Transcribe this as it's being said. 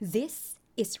This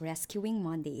is Rescuing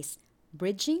Mondays,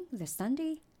 bridging the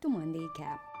Sunday to Monday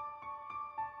gap.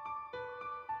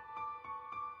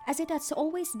 As it has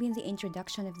always been the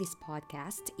introduction of this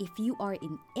podcast, if you are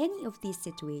in any of these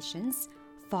situations,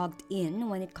 fogged in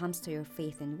when it comes to your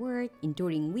faith and work,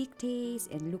 enduring weekdays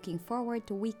and looking forward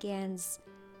to weekends,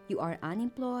 you are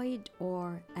unemployed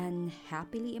or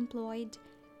unhappily employed,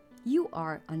 you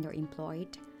are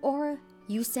underemployed, or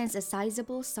you sense a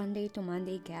sizable Sunday to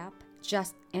Monday gap,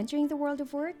 just entering the world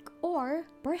of work, or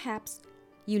perhaps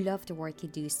you love the work you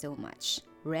do so much.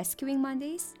 Rescuing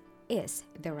Mondays is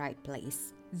the right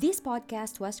place. This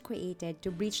podcast was created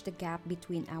to bridge the gap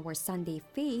between our Sunday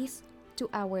faith to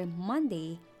our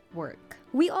Monday work.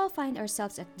 We all find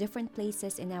ourselves at different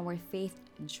places in our faith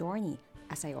journey,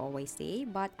 as I always say,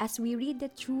 but as we read the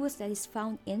truth that is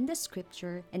found in the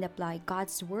scripture and apply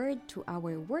God's word to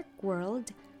our work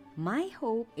world, my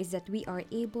hope is that we are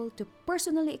able to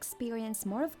personally experience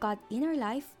more of God in our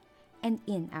life and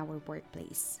in our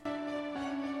workplace.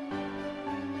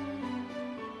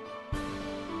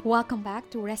 Welcome back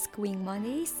to Rescuing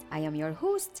Mondays. I am your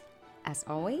host, as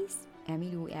always,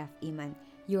 Emilu F. Iman.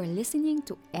 You're listening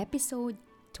to episode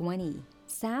 20.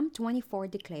 Psalm 24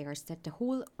 declares that the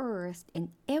whole earth and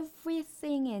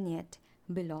everything in it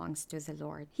belongs to the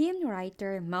Lord. Hymn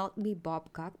writer Maltby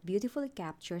Babcock beautifully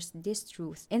captures this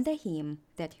truth in the hymn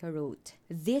that he wrote.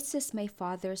 This is my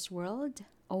Father's world,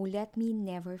 oh let me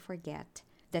never forget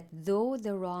that though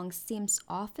the wrong seems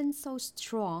often so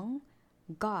strong,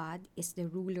 God is the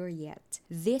ruler yet.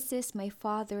 This is my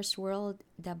Father's world,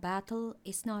 the battle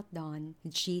is not done.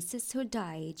 Jesus who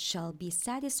died shall be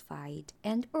satisfied,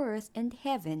 and earth and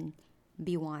heaven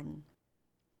be one.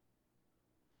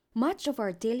 Much of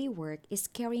our daily work is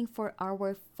caring for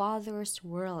our Father's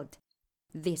world,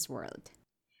 this world.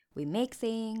 We make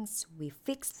things, we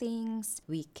fix things,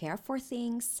 we care for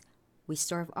things, we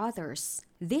serve others.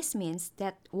 This means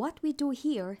that what we do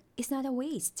here is not a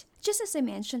waste. Just as I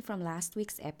mentioned from last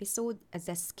week's episode,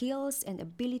 the skills and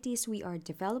abilities we are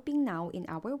developing now in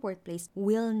our workplace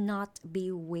will not be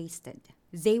wasted.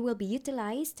 They will be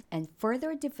utilized and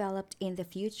further developed in the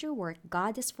future work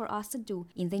God has for us to do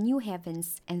in the new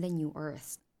heavens and the new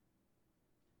earth.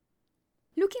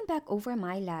 Looking back over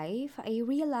my life, I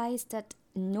realized that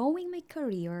knowing my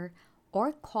career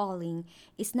or calling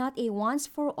is not a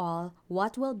once-for-all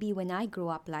what will be when I grow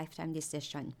up lifetime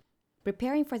decision.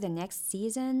 Preparing for the next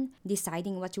season,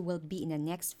 deciding what you will be in the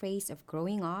next phase of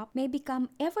growing up may become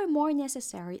ever more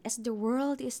necessary as the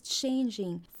world is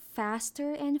changing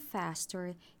faster and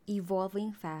faster,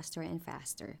 evolving faster and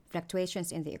faster. Fluctuations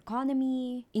in the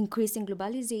economy, increasing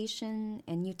globalization,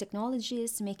 and new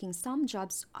technologies making some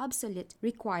jobs obsolete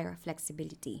require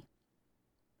flexibility.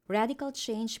 Radical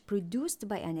change produced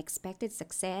by unexpected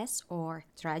success or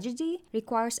tragedy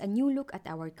requires a new look at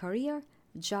our career,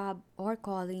 job, or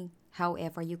calling,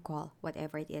 however you call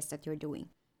whatever it is that you're doing.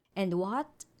 And what,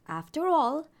 after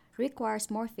all, requires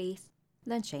more faith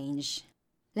than change.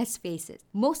 Let's face it,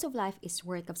 most of life is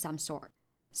work of some sort.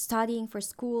 Studying for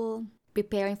school,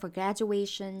 preparing for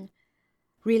graduation,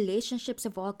 relationships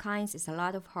of all kinds is a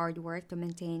lot of hard work to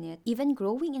maintain it. Even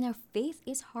growing in our faith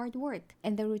is hard work,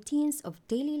 and the routines of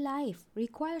daily life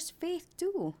requires faith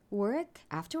too. Work,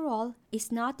 after all, is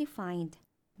not defined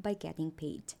by getting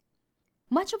paid.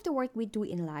 Much of the work we do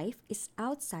in life is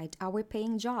outside our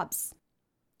paying jobs.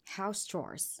 House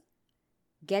chores,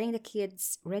 getting the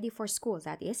kids ready for school,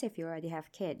 that is if you already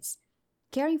have kids,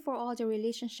 caring for all the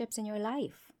relationships in your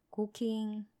life,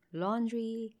 cooking,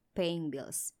 laundry, paying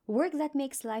bills. Work that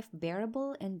makes life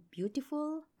bearable and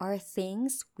beautiful are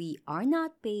things we are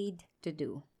not paid to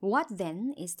do. What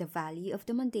then is the value of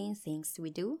the mundane things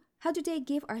we do? How do they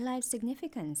give our lives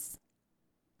significance?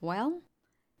 Well,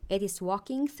 it is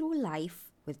walking through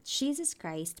life with Jesus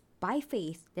Christ by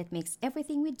faith that makes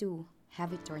everything we do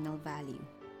have eternal value.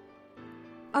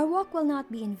 Our walk will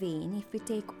not be in vain if we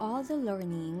take all the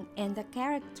learning and the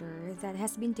character that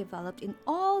has been developed in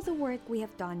all the work we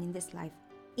have done in this life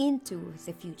into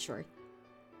the future,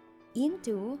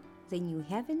 into the new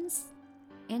heavens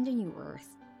and the new earth,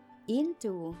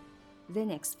 into the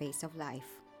next phase of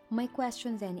life. My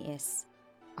question then is,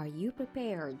 are you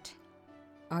prepared?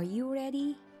 Are you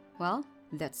ready? Well,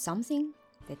 that's something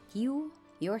that you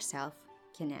yourself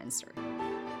can answer.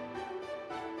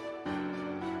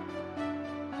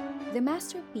 The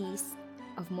masterpiece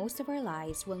of most of our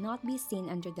lives will not be seen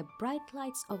under the bright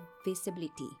lights of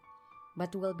visibility,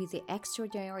 but will be the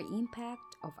extraordinary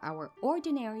impact of our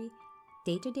ordinary,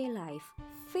 day-to-day life,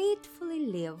 faithfully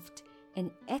lived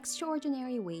in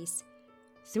extraordinary ways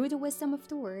through the wisdom of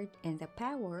the Word and the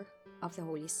power of the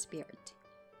Holy Spirit.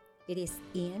 It is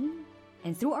in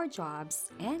and through our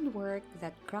jobs and work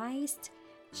that Christ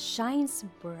shines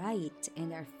bright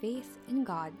and our faith in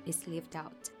God is lived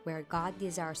out, where God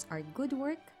desires our good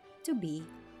work to be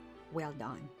well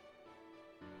done.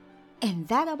 And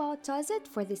that about does it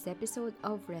for this episode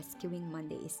of Rescuing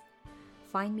Mondays.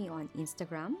 Find me on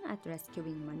Instagram at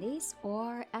Rescuing Mondays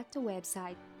or at the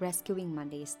website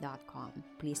rescuingmondays.com.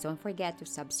 Please don't forget to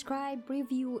subscribe,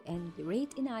 review, and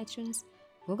rate in iTunes,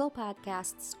 Google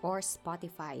Podcasts, or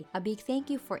Spotify. A big thank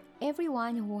you for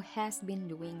everyone who has been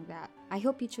doing that. I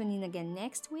hope you tune in again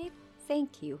next week.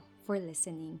 Thank you for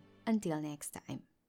listening. Until next time.